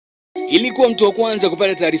Ili kuwa mtu wa kwanza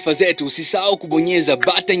kupata taarifa zetu, usisahau kubonyeza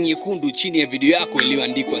button nyekundu chini ya video yako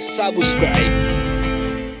iliyoandikwa subscribe.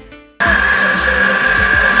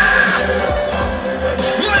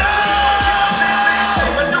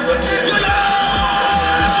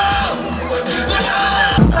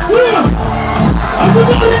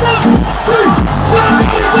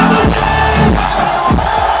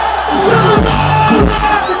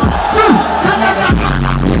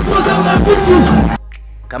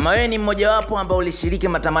 Kama wewe ni mmoja wapo ambao ulishiriki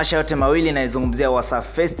matamasha yote mawili na izungumzia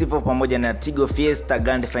Wasafi Festival pamoja na Tigo Fiesta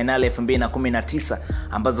Grand Finale 2019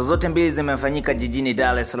 ambazo zote mbili zimefanyika jijini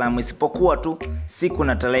Dar es Salaam, isipokuwa tu siku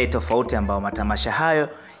na tarehe tofauti ambao matamasha hayo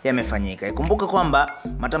yamefanyika. Ikumbuka kwamba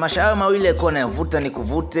matamasha hayo mawili yalikuwa yanavuta ni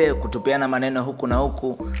kuvute, kutupiana maneno huku na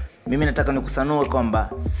huku. Mimi nataka nikusanue kwamba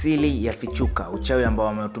Siri Yafichuka, uchawi ambao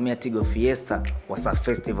wameutumia Tigo Fiesta Wasafi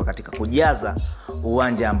Festival katika kujaza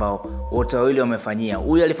uwanja ambao wote wawili wamefanyia.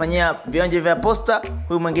 Huyu alifanyia viwanja vya Posta,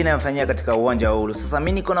 huyu mwingine amefanyia katika uwanja wa Uhuru. Sasa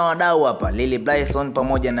mimi niko na wadau hapa, Lily Bryson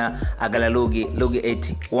pamoja na Agalalugi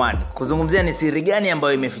 81, kuzungumzia ni siri gani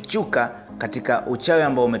ambayo imefichuka katika uchawi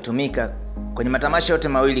ambao umetumika kwenye matamasha yote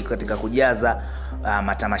mawili katika kujaza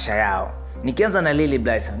matamasha yao. Nikianza na Lily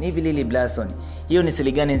Bryson. Hivi Lily Bryson, hiyo ni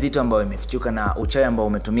siri gani nzito ambayo imefichuka na uchawi ambao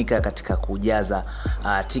umetumika katika kujaza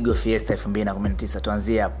Tigo Fiesta 2019?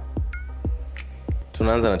 Tuanzie hapo.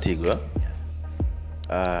 Tunaanza na Tigo. Yes.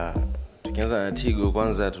 Tukianza na Tigo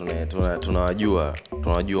kwanza tunawajua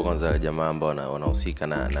kwanza jamaa ambao wanahusika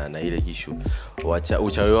na ile issue.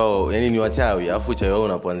 Uchawi wao, yani ni wachawi, alafu uchawi wao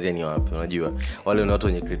unapoanzia ni wapi? Unajua wale ni watu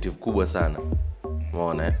wenye creative kubwa sana.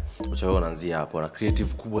 Umeona uchawi unaanzia hapo, na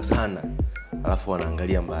creative kubwa sana. Alafu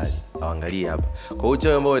wanaangalia mbali, hawaangalii hapa. Kwa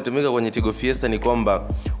uchawi ambao umetumika kwenye Tigo Fiesta ni kwamba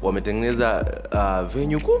wametengeneza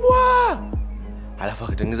venue kubwa. Alafu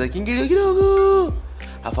akatengeneza kiingilio kidogo.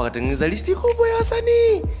 Alafu akatengeneza listi kubwa ya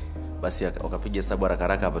wasanii. Basi wakapiga hesabu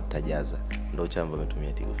haraka hapa tutajaza. Ndio uchawi ambao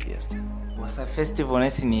umetumia Tigo Fiesta. Wasafi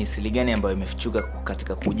Festival ni siri gani ambayo imefichuka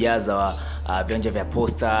katika kujaza viwanja vya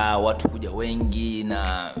Posta, watu kuja wengi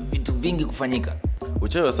na vitu vingi kufanyika?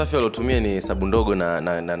 Uchawi wa Wasafi waliotumia ni hesabu ndogo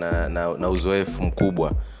na uzoefu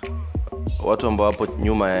mkubwa. Watu ambao wapo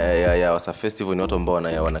nyuma ya Wasafi Festival ni watu ambao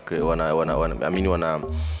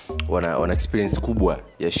wana experience kubwa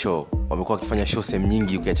ya show. Wamekuwa wakifanya show sehemu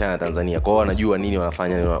nyingi ukiachana na Tanzania. Kwa hiyo wanajua nini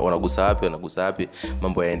wanafanya, wanagusa wapi,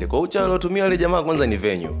 mambo yaende. Kwa uchawi waliotumia wale jamaa kwanza ni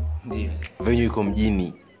venue. Ndio. Venue iko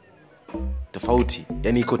mjini. Tofauti,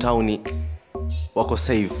 yani iko town, wako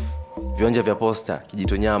safe. Viwanja vya Posta,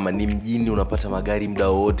 Kijitonyama ni mjini, unapata magari muda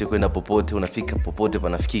wote kwenda popote, unafika popote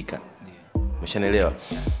panafikika. Umeshanielewa?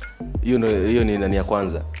 Hiyo ni nani ya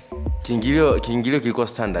kwanza. Kiingilio kilikuwa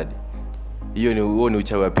standard. Hiyo ni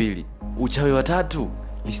uchawi wa pili. Uchawi wa tatu,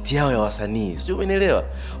 listi yao ya wasanii. Sio, umeelewa?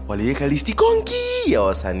 Waliweka listi konki ya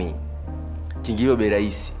wasanii. Kiingilio bei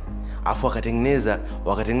rahisi. Afu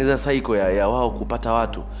wakatengeneza cycle ya wao kupata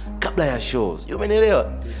watu kabla ya shows. Sio,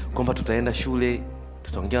 umeelewa? Kwamba tutaenda shule,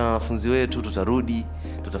 tutaongea na wanafunzi wetu, tutarudi,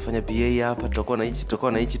 tutafanya PA hapa, tutakuwa na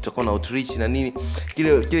hichi, tutakuwa na outreach na nini.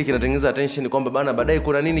 Kile kinatengeneza attention kwamba bana baadaye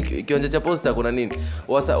kuna nini kiwanja cha Posta, kuna nini.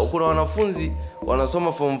 Kuna wanafunzi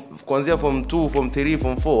wanasoma kuanzia form 2, form 3,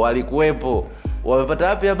 form 4 walikuwepo. Wamepata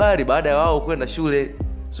wapi habari baada ya wao kwenda shule?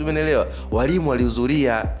 Sio, umeelewa? Walimu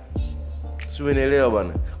walihudhuria. Sio, umeelewa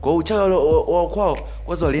bwana? Kwa uchawi wao kwao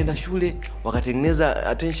kwanza walienda shule, wakatengeneza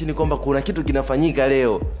attention kwamba kuna kitu kinafanyika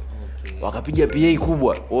leo. Wakapiga PA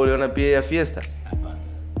kubwa. Wao waliona PA ya Fiesta.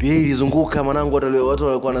 PA ilizunguka mwanangu, watu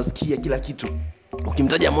walikuwa wanasikia kila kitu.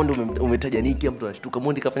 Ukimtaja Mondi umetaja nini, mtu anashtuka.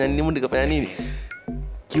 Mondi kafanya nini?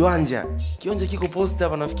 Kiwanja kiko Posta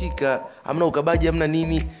hapa nafikika. Hamna ukabaji, hamna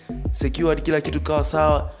nini. Secured, kila kitu kawa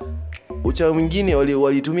sawa. Uchawi mwingine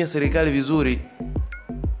walitumia serikali vizuri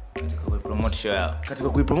katika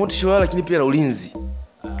kuipromote show yao, lakini pia na ulinzi.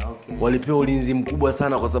 Okay. Walipewa ulinzi mkubwa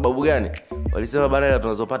sana. Kwa sababu gani? Walisema baadaye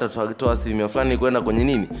tunazopata tutatoa asilimia fulani kwenda kwenye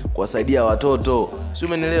nini, kuwasaidia watoto. Sio,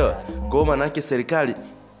 umeelewa? Kwa maana yake serikali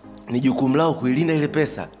ni jukumu lao kuilinda ile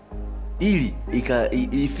pesa ili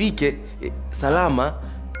ifike salama,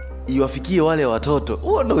 iwafikie wale watoto.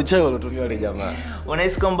 Huo ndio uchawi walotumia wale jamaa.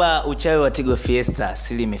 Unahisi kwamba uchawi wa Tigo Fiesta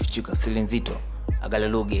siri imefichuka, siri nzito?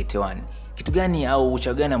 Agalalugi 81, kitu gani au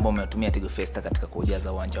uchawi gani ambao umetumia Tigo Fiesta katika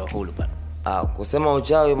kujaza uwanja wa Uhuru pale? Kusema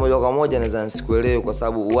uchawi moja kwa moja naweza nisikuelewe, kwa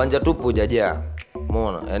sababu uwanja tupo hujajaa.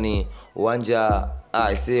 Umeona? Yaani uwanja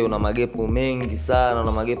una magepu mengi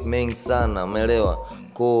sana, umeelewa?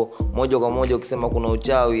 Kwa moja kwa moja ukisema kuna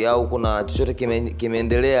uchawi au kuna chochote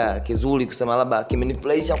kimeendelea kizuri kusema labda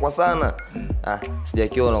kimenifurahisha kwa sana,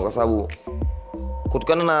 sijakiona, kwa sababu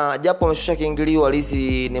kutokana na japo wameshusha kiingilio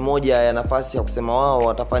halisi ni moja ya nafasi ya kusema wao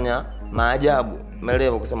watafanya maajabu.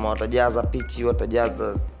 Umeelewa, kusema watajaza pichi,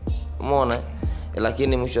 watajaza, umeona,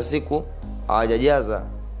 lakini mwisho siku hawajajaza,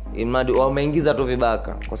 imradi wameingiza tu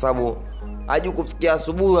vibaka, kwa sababu haju kufikia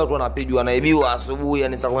asubuhi watu wanapigwa, wanaibiwa asubuhi,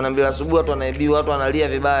 yani saa 12 asubuhi watu wanaibiwa, watu wanalia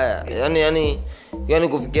vibaya. Yani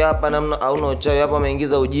kufikia hapa namna hauna uchawi hapa,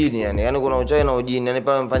 ameingiza ujini yani kuna uchawi na ujini, yani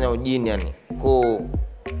pale amefanya ujini yani.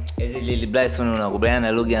 Lili Bryson unakubaliana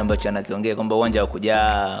na lugha ambacho anakiongea kwamba uwanja wa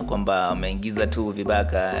kujaa, kwamba ameingiza tu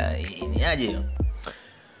vibaka, ni aje?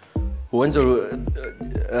 Uwanja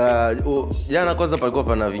jana kwanza palikuwa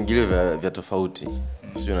pana vingilio vya tofauti.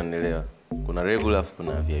 Sijui unanielewa. Kuna regular afu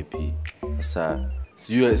kuna VIP. Sasa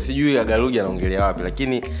sijui Agalugi anaongelea wapi,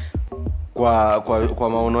 lakini kwa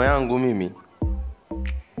maono yangu mimi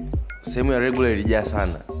sehemu ya regular ilijaa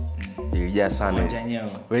sana. Ilijaa sana.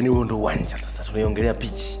 Wewe ni huo ndo uwanja sasa tunaiongelea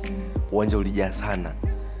pitch. Uwanja ulijaa sana.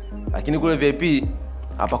 Lakini kule VIP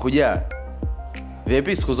hapa kujaa.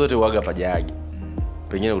 VIP siku zote huaga pajaagi.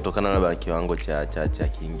 Pengine kutokana labda na kiwango cha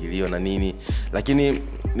kiingilio na nini, lakini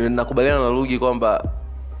ninakubaliana na Lugi kwamba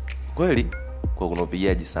kweli kwa kuna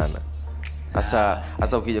upigaji sana.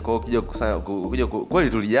 Hasa ukija kweli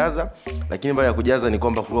tulijaza, lakini baada ya kujaza ni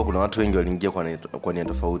kwamba kulikuwa kuna watu wengi waliingia kwa nia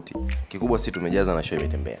tofauti. Kikubwa sisi tumejaza na show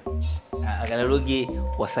imetembea. Agalugi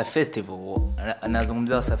Wasafi Festival,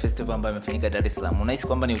 anazungumzia Wasafi Festival ambayo imefanyika Dar es Salaam. Unahisi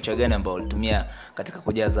kwamba ni uchawi gani ambao ulitumia katika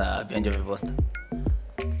kujaza viwanja vya Fiesta?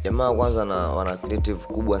 Jamaa kwanza wana creative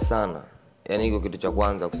kubwa sana. Yani hiko kitu cha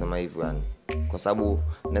kwanza kusema hivyo yani. Kwa sababu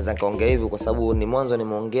naweza kaongea hivyo kwa sababu ni mwanzo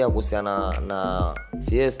nimeongea kuhusiana na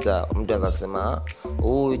Fiesta, mtu anaweza kusema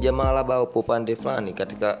huyu jamaa labda upo pande fulani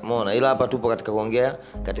katika umeona, ila hapa tupo katika kuongea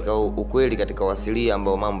katika ukweli, katika wasilia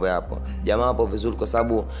ambao mambo yapo. Jamaa hapo vizuri kwa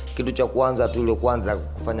sababu kitu cha kwanza tu ile kwanza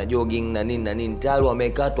kufanya jogging na nini tayari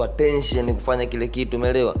wamekatwa tension kufanya kile kitu,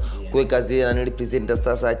 umeelewa? Kuweka zile na represent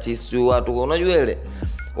sasa chisu watu, unajua ile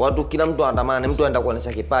watu kila mtu anatamani mtu aenda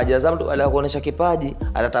kuonesha kipaji. Sasa mtu baada ya kuonesha kipaji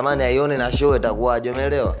atatamani aione na show itakuwaje,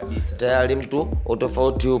 umeelewa? Tayari mtu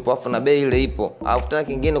utofauti upo, afu na bei ile ipo. Afu tena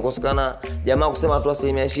kingine kusikana jamaa kusema tu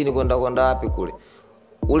 20% kwenda wapi kule.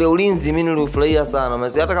 Ule ulinzi mimi nilifurahia sana.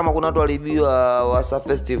 Hata kama kuna watu walibiwa Wasafi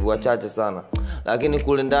Festival wachache sana, lakini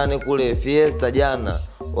kule ndani kule Fiesta jana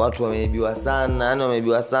watu wameibiwa sana, yani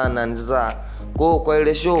wameibiwa sana. Sasa kwa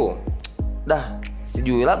ile show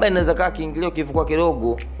sijui labda inaweza kaa kiingilio kivukwa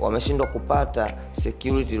kidogo, wameshindwa kupata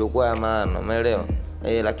security iliyokuwa ya maana, umeelewa?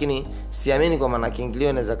 Lakini siamini kwa maana kiingilio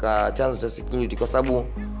inaweza kaa chanzo cha security, kwa sababu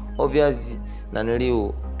obviously na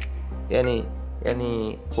niliu yani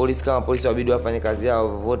polisi kama polisi wabidi wafanye kazi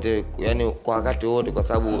yao wote, yani kwa wakati wote, kwa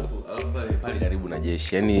sababu pale karibu na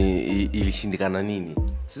jeshi, yani ilishindikana nini?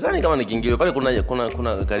 Sidhani kama ni kiingilio pale,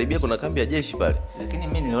 kuna karibia kuna kambi ya jeshi pale. Lakini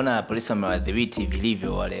mimi niliona polisi wamewadhibiti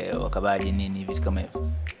vilivyo wale wakabaji nini vitu kama hivyo.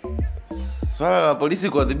 Swala la polisi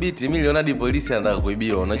kuwadhibiti, mimi niliona hadi polisi anataka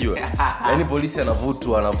kuibiwa, unajua? Yaani polisi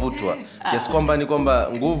anavutwa kiasi kwamba ni kwamba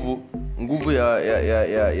nguvu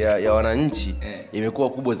ya wananchi imekuwa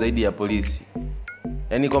kubwa zaidi ya polisi.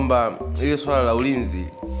 Yaani kwamba ile swala la ulinzi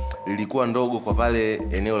lilikuwa ndogo kwa pale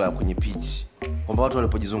eneo la kwenye pitch. Kwamba watu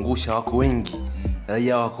walipojizungusha wako wengi,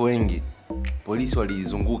 raia wako wengi, polisi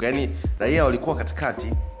walizunguka. Yaani raia walikuwa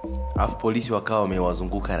katikati, alafu polisi wakawa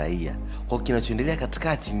wamewazunguka raia. Kwa kinachoendelea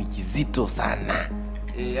katikati ni kizito sana.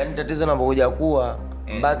 Yaani tatizo linapokuja kuwa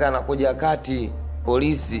mpaka anakuja kati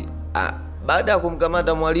polisi baada ya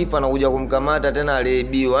kumkamata mhalifu anakuja kumkamata tena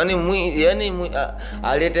aliyebiwa. Yaani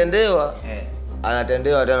aliyetendewa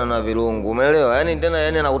anatendewa tena na virungu, umeelewa? Yaani tena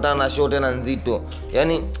anakutana na show tena nzito.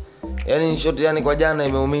 Yaani shot yani kwa jana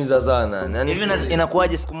imeumiza sana. Yaani hivi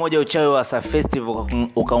inakuwaje siku moja uchawi wa Wasafi Festival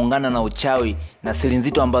ukaungana na uchawi na siri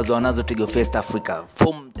nzito ambazo wanazo Tigo Fest Africa,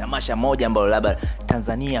 form tamasha moja ambalo labda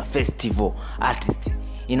Tanzania Festival Artist?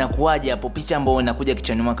 Inakuwaje hapo? Picha ambayo inakuja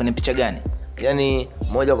kichwani mwako ni picha gani? Yaani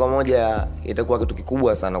moja kwa moja itakuwa kitu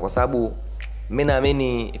kikubwa sana, kwa sababu mimi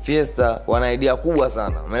naamini Fiesta wana idea kubwa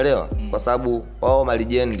sana, umeelewa? Kwa sababu wao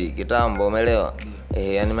malijendi kitambo, umeelewa?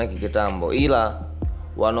 Yani maki kitambo, ila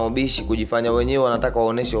wanaobishi kujifanya wenyewe wanataka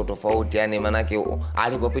waoneshe utofauti. Yani manake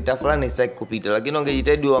alipopita fulani sitaki kupita, lakini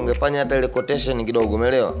wangejitahidi wangefanya hata ile quotation kidogo,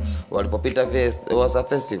 umeelewa? Walipopita Wasafi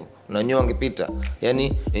Festival na nyoa wangepita,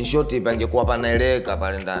 yani in short ingekuwa panaeleka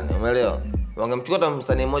pale ndani, umeelewa? Wangemchukua hata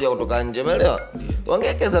msanii mmoja kutoka nje, umeelewa?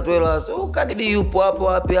 Wangekeza tu hela, kadibi yupo hapo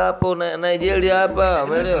wapi hapo na Nigeria hapa,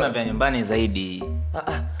 umeelewa? Sema vya nyumbani zaidi.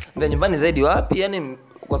 Vya nyumbani zaidi wapi? Yani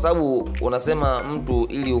kwa sababu unasema mtu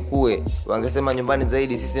ili ukue, wangesema nyumbani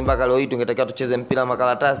zaidi. Sisi mpaka leo hii tungetakiwa tucheze mpira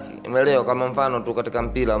makaratasi, umeelewa? Kama mfano tu katika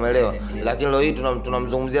mpira, umeelewa? Lakini leo hii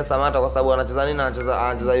tunamzungumzia Samata kwa sababu anacheza nini?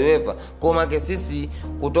 Anacheza UEFA. Kwa maana sisi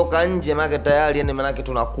kutoka nje maana tayari yani maana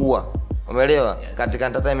tunakuwa, Umeelewa? Katika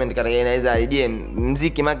entertainment katika inaweza je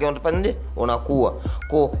muziki maki unafanya unakuwa.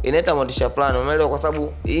 Kwa inaleta motisha fulani, umeelewa? Kwa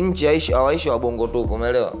sababu nchi hawaishi wa bongo tu,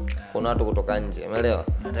 umeelewa? Kuna watu kutoka nje, umeelewa?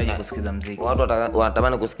 Nataka kusikiza muziki. Watu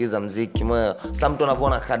wanatamani kusikiza muziki, umeelewa? Sasa mtu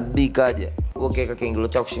anapoona kadbi kaja, ukiweka kiingilio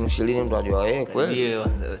chako shilingi 20 mtu anajua kweli. Hiyo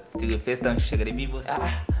Tigo Fiesta mshikari bibos.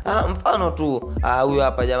 Mfano tu, huyu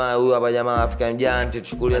hapa jamaa African Giant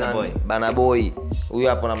tuchukulie nani? Bana Boy. Huyu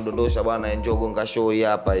hapo namdondosha bwana Njogo nga show hii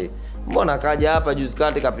hapa hii. Mbona kaja hapa juzi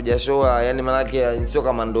kati kapiga show, yani maana yake sio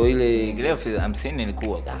kama ndo ile Grave 50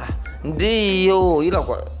 ilikuwa. Ndio, ila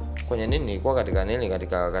kwenye nini? Kwa katika nini?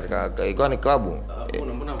 Katika ilikuwa ni club.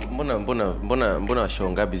 Mbona show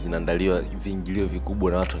ngapi zinaandaliwa viingilio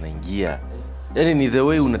vikubwa na watu wanaingia? Yaani ni the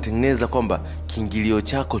way unatengeneza kwamba kiingilio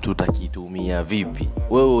chako tutakitumia vipi?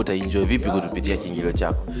 Wewe utaenjoy vipi kutupitia kiingilio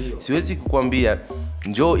chako? Siwezi kukwambia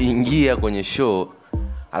njoo ingia kwenye show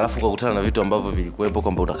alafu ukakutana na vitu ambavyo vilikuwepo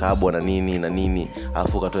kwamba utakabwa na nini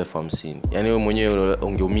alafu ukatoa 50. Yaani wewe mwenyewe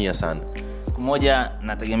ungeumia sana. Siku moja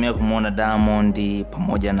nategemea kumuona Daimond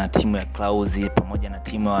pamoja na timu ya Clouds pamoja na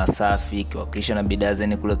timu ya Wasafi kiwakilisha na bidhaa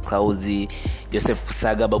zeni kule Clouds, Joseph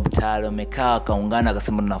Kusaga, Babu Tale wamekaa kaungana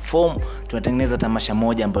akasema tuna form tunatengeneza tamasha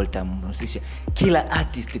moja ambalo litamhusisha kila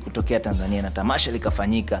artist kutokea Tanzania, na tamasha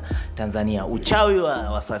likafanyika Tanzania. Uchawi wa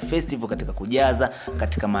Wasafi Festival katika kujaza,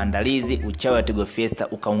 katika maandalizi, uchawi wa Tigo Fiesta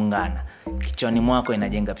ukaungana. Kichwani mwako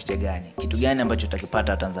inajenga picha gani? Kitu gani ambacho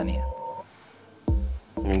utakipata Tanzania?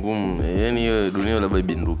 Ngumu, yani hiyo dunia la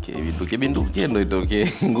binduke ndio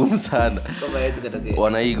itokee. Ngumu sana. Kama hizi katokea.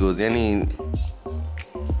 Wana egos, yani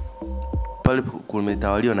pale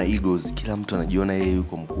kumetawaliwa na egos, kila mtu anajiona yeye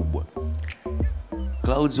yuko mkubwa.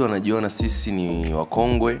 Clouds wanajiona sisi ni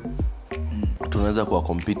wakongwe, tunaweza kuwa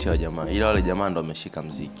compete wa jamaa, ila wale jamaa ndio wameshika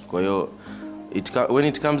muziki. Kwa hiyo when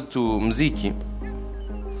it comes to muziki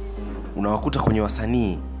unawakuta kwenye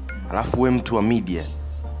wasanii, alafu wewe mtu wa media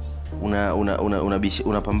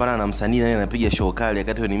unapambana na msanii naye anapiga show kali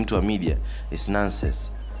wakati wewe ni mtu wa media. It's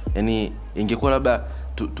nonsense. Yani ingekuwa labda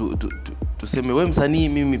tuseme wewe msanii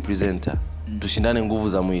mimi presenter, tushindane nguvu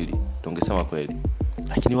za mwili, tungesema kweli.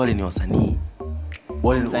 Lakini wale ni wasanii.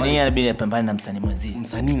 Msanii inabidi apambane na msanii mwenzie.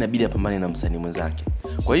 Msanii inabidi apambane na msanii mwenzake.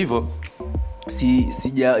 Kwa hivyo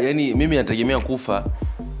yani mimi nategemea kufa,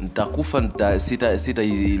 nitakufa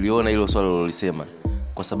sitailiona hilo swali lilolisema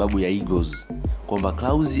kwa sababu ya egos. Kwamba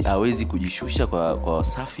Clouds hawezi kujishusha kwa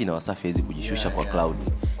Wasafi na Wasafi hawezi kujishusha kwa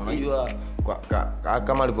Clouds. Unajua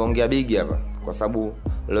kama alivyoongea Big hapa, kwa sababu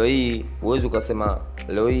leo hii uwezo ukasema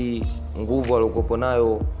leo hii nguvu alikopo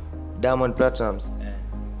nayo Diamond Platnumz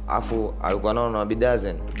afu alikuwa nao na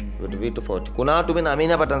Bidazen vitu tofauti. Kuna watu mimi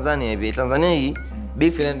naamini hapa Tanzania hii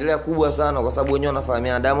beef inaendelea kubwa sana kwa sababu wenyewe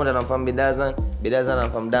wanafahamia Diamond anamfahamu Bidazen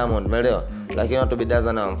anamfahamu Diamond, umeelewa? Lakini watu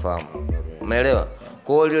Bidazen hawamfahamu, umeelewa?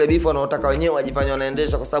 Kwa hiyo ile beef wanaotaka wenyewe wajifanye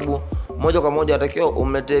wanaendesha, kwa sababu moja kwa moja watakiwa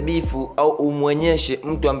umlete beef au umwonyeshe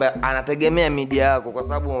mtu ambaye anategemea media yako, kwa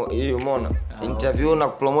sababu hii umeona interview na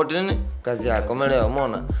kupromote nini kazi yako, umeelewa?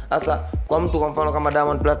 Umeona sasa kwa mtu kwa mfano kama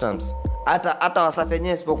Diamond Platnumz, hata Wasafi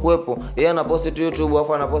yenyewe sipokuepo, yeye anapost tu YouTube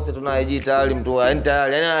afu anapost tu na IG tayari mtu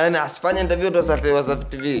tayari, yani asifanye interview tu Wasafi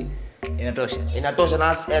TV inatosha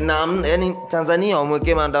na yani Tanzania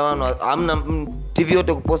wamwekee maandamano, hamna TV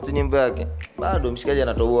yote kupost nyimbo yake, bado mshikaji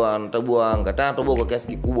anatoboa anga tena, toboa kwa kiasi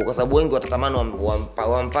kikubwa, kwa sababu wengi watatamani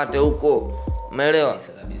wamfuate huko, umeelewa?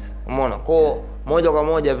 Umeona? Kwa moja kwa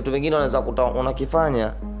moja vitu vingine unaweza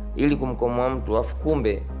unakifanya ili kumkomoa mtu afu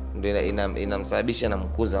kumbe ndio inamsababisha na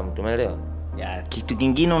mkuza mtu, umeelewa? Ya kitu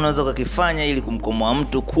kingine unaweza kukifanya ili kumkomoa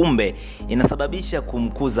mtu kumbe inasababisha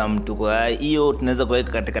kumkuza mtu. Kwa hiyo tunaweza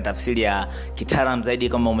kuweka katika tafsiri ya kitaalamu zaidi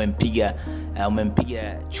kama umempiga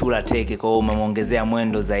chura teke, kwa hiyo umemongezea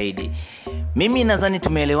mwendo zaidi. Mimi nadhani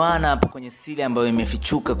tumeelewana hapa kwenye siri ambayo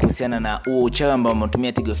imefichuka kuhusiana na huo uchawi ambao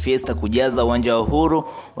umetumia Tigo Fiesta kujaza uwanja wa Uhuru.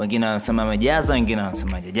 Wengine wanasema amejaza, wengine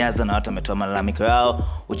wanasema hajajaza, na watu wametoa malalamiko yao.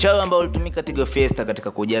 Uchawi ambao ulitumika Tigo Fiesta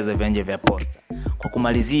katika kujaza viwanja vya Posta. Kwa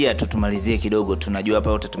kumalizia tumalizie kidogo, tunajua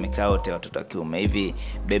hapa wote tumekaa wote watoto wa kiume. Hivi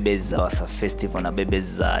bebes za Wasafi Festival na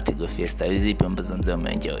bebes za Tigo Fiesta, hizi zipi ambazo mzee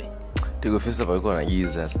umeenjoy? Tigo Fiesta palikuwa na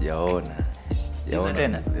giza, sijaona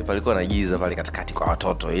tena. Palikuwa na giza pale katikati kwa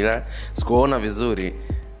watoto, ila sikuona vizuri.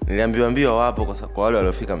 Niliambiwa wapo kwa wale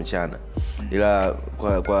waliofika mchana. Ila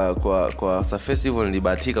kwa Wasafi Festival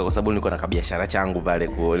nilibahatika kwa sababu nilikuwa na biashara changu pale,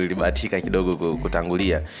 nilibahatika kidogo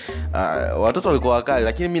kutangulia. Watoto walikuwa wakali,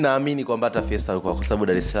 lakini mimi naamini kwamba hata Fiesta walikuwa, kwa sababu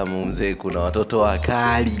Dar es Salaam mzee kuna watoto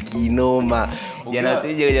wakali kinoma. Jana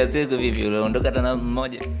usije vipi, uliondoka tena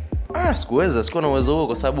mmoja? Sikuweza, sikuwa na uwezo huo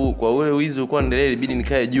kwa sababu kwa ule wizi ulikuwa unaendelea, ilibidi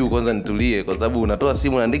nikae juu kwanza nitulie kwa sababu unatoa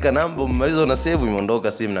simu unaandika namba, umaliza una save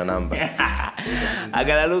imeondoka simu na namba.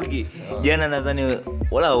 Agalaluki, jana nadhani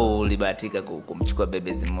wala ulibahatika kumchukua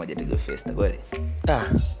bebezi mmoja Tigo Fiesta kweli?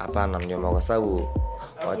 Hapana mnyoma, kwa sababu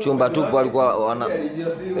wachumba tupo walikuwa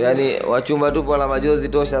yani wachumba tupo wala majozi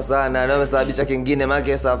tosha sana, ndio wamesababisha kingine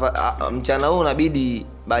make mchana huu unabidi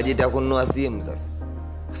bajeti ya kununua simu sasa.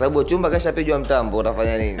 Kwa sababu chumba kashapigwa mtambo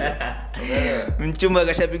utafanya nini? Mchumba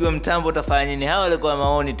kashapigwa mtambo utafanya nini? Hao walikuwa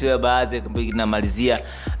maoni tu ya baadhi, tunamalizia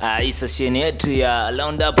hii session yetu ya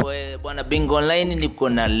round up bwana Bingo Online. Niko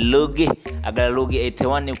na Lugi, Agalalugi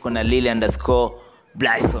 81, niko na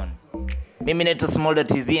Lily_Blyson. Mimi naitwa Smolder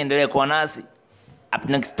TZ, endelea kuwa nasi. Up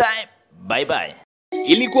next time. Bye bye.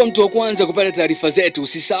 Ili kuwa mtu wa kwanza kupata taarifa zetu,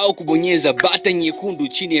 usisahau kubonyeza button nyekundu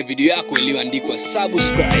chini ya video yako iliyoandikwa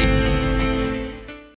subscribe.